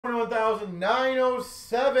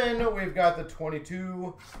21,907. We've got the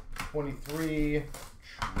 22-23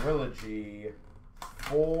 Trilogy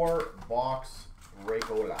 4-box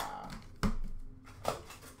Breakola.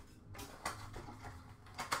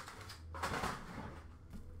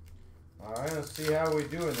 All right, let's see how we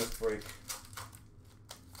do in this break.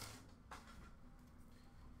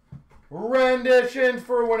 Renditions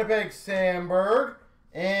for Winnipeg Sandberg.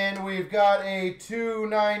 And we've got a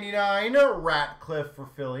 $2.99 Ratcliffe for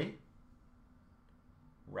Philly.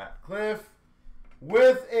 Ratcliffe.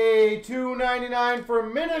 With a $2.99 for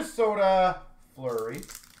Minnesota Fleury.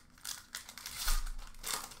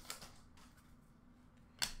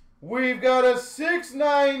 We've got a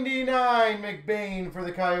 $6.99 McBain for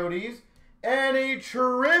the Coyotes. And a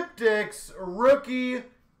Triptychs rookie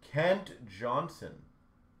Kent Johnson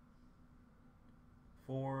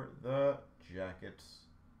for the Jackets.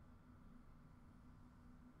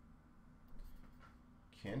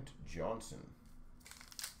 Kent Johnson.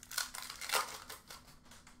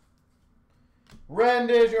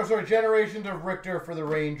 Generations of Richter for the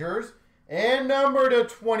Rangers. And number to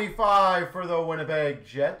 25 for the Winnipeg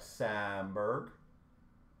Jets, Sandberg.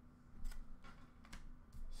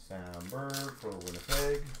 Sandberg for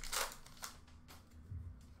Winnipeg.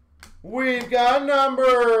 We've got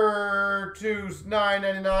number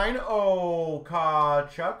 2/999,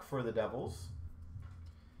 Okachuk for the Devils.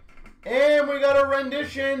 And we got a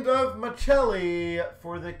rendition of Machelli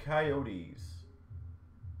for the Coyotes.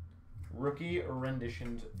 Rookie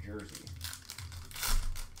renditions jersey.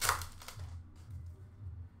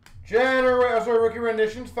 Rookie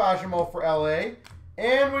renditions Fashimo for LA.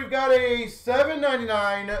 And we've got a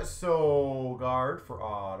 $7.99 Sogard for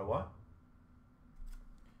Ottawa.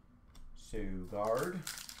 Sogard.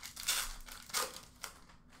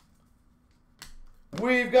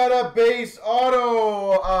 We've got a base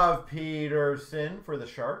auto of Peterson for the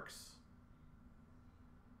Sharks.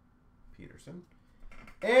 Peterson.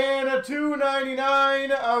 And a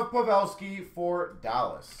 $2.99 of Pavelski for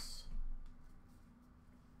Dallas.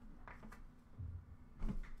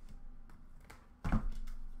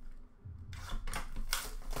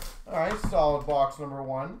 All right, solid box number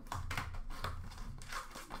 1.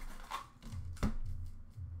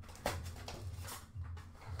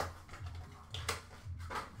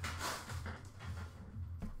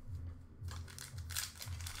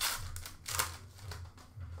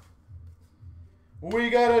 We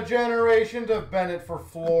got a Generations of Bennett for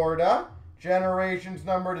Florida. Generations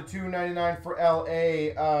number to 299 for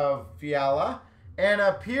LA of Fiala. And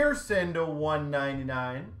a Pearson to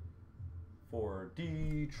 199 for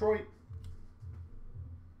Detroit.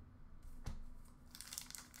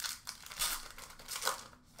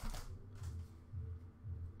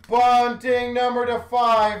 Bunting number to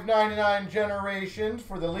 599 Generations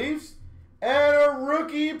for the Leafs. And a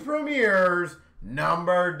Rookie Premiers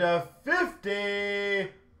number to 50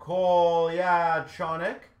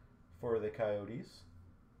 Kolyachonok for the Coyotes.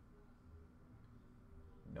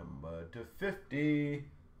 Number to 50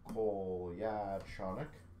 Kolyachonok.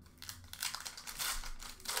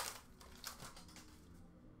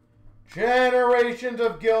 Generations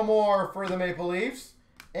of Gilmore for the Maple Leafs.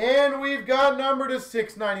 And we've got number to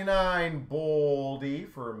 699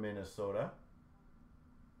 Boldy for Minnesota.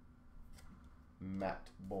 Matt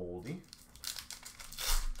Boldy.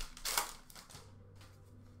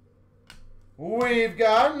 We've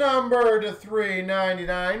got number to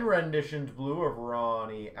 399 Renditions Blue of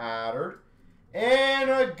Ronnie Attard. And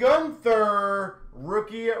a Gunther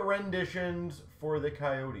Rookie Renditions for the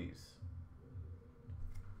Coyotes.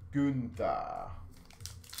 Gunther.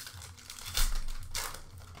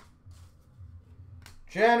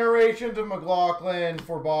 Generations of McLaughlin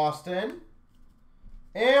for Boston.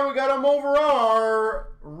 And we got a Moverar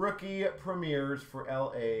Rookie Premiers for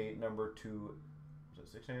LA number 2. Is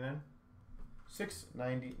it 699?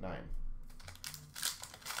 699.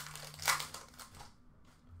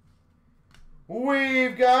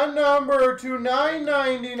 We've got number to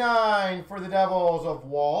 999 for the Devils of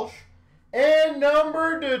Walsh. And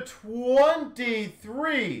number to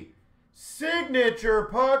 23 signature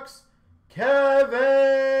pucks,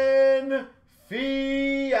 Kevin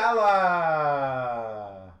Fiala.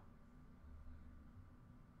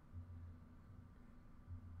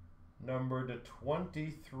 Number to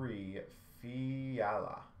 23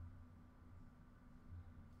 Fiala.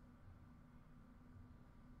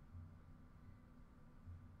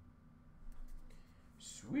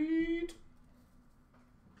 Sweet.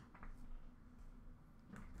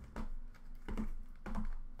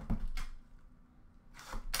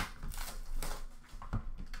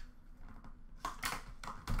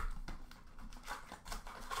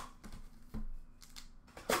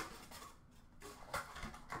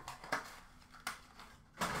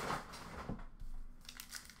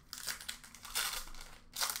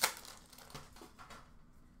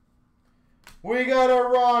 We got a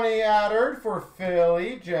Ronnie Attard for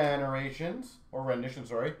Philly Generations, or Rendition,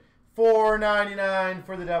 sorry. $4.99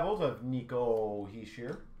 for the Devils of Nico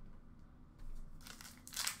Hischier.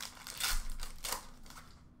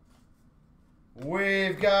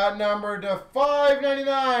 We've got numbered to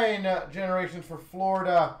 $5.99 Generations for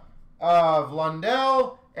Florida of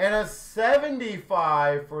Lundell. And a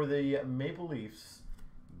 75 for the Maple Leafs,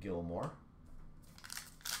 Gilmore.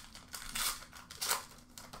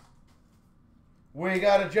 We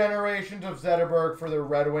got a Generations of Zetterberg for the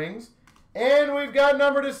Red Wings. And we've got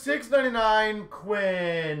number to $6.99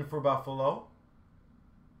 Quinn for Buffalo.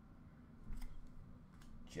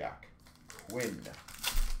 Jack Quinn.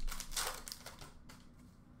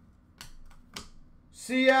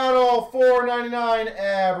 Seattle $4.99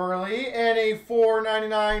 Eberle and a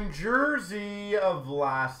 $4.99 jersey of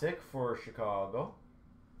Vlasic for Chicago.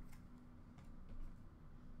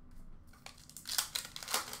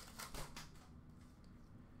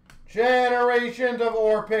 Generations of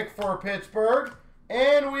Orpik for Pittsburgh.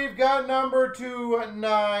 And we've got number to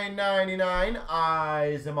 $9.99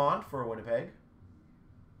 Yzerman for Winnipeg.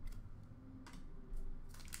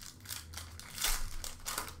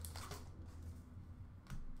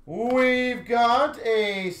 We've got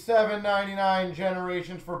a $7.99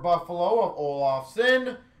 Generations for Buffalo of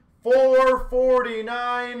Olofsson.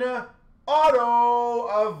 $4.49 auto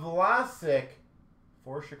of Vlasic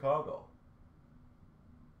for Chicago.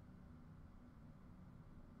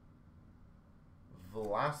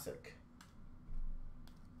 Vlasic.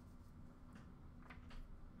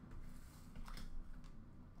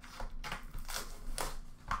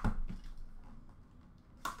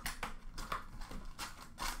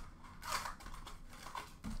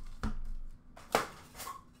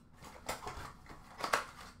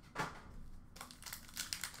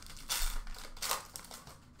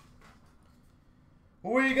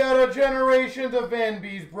 We got a Generations of Van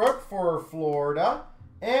Beesbrook for Florida.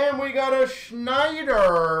 And we got a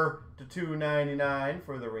Schneider to $2.99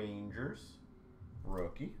 for the Rangers.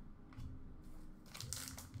 Rookie.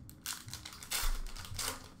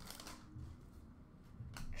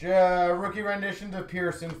 Rookie renditions of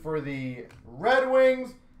Pearson for the Red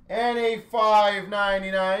Wings. And a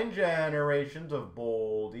 $5.99 Generations of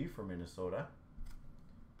Boldy for Minnesota.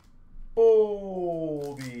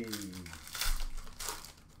 Boldy.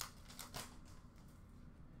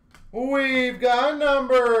 We've got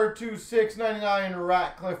number to $6.99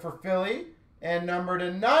 Ratcliffe for Philly. And number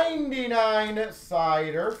to $99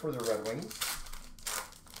 Sider for the Red Wings.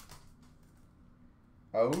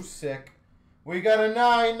 Oh, sick. We got a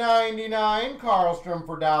 $9.99 Karlstrom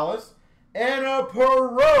for Dallas. And a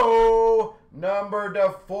Perot number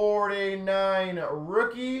to 49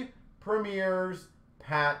 Rookie Premiers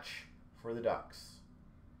patch for the Ducks.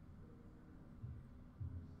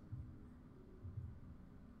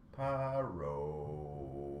 Perot.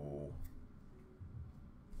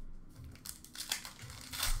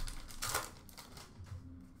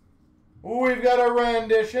 We've got a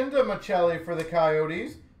rendition to Michelli for the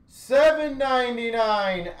Coyotes.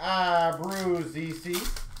 $7.99 Abruzzese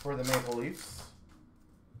for the Maple Leafs.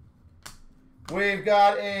 We've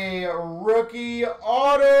got a rookie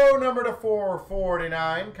auto number to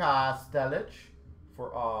 449 Kastelic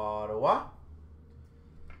for Ottawa.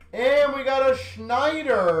 And we got a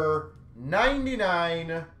Schneider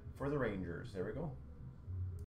 99 for the Rangers. There we go.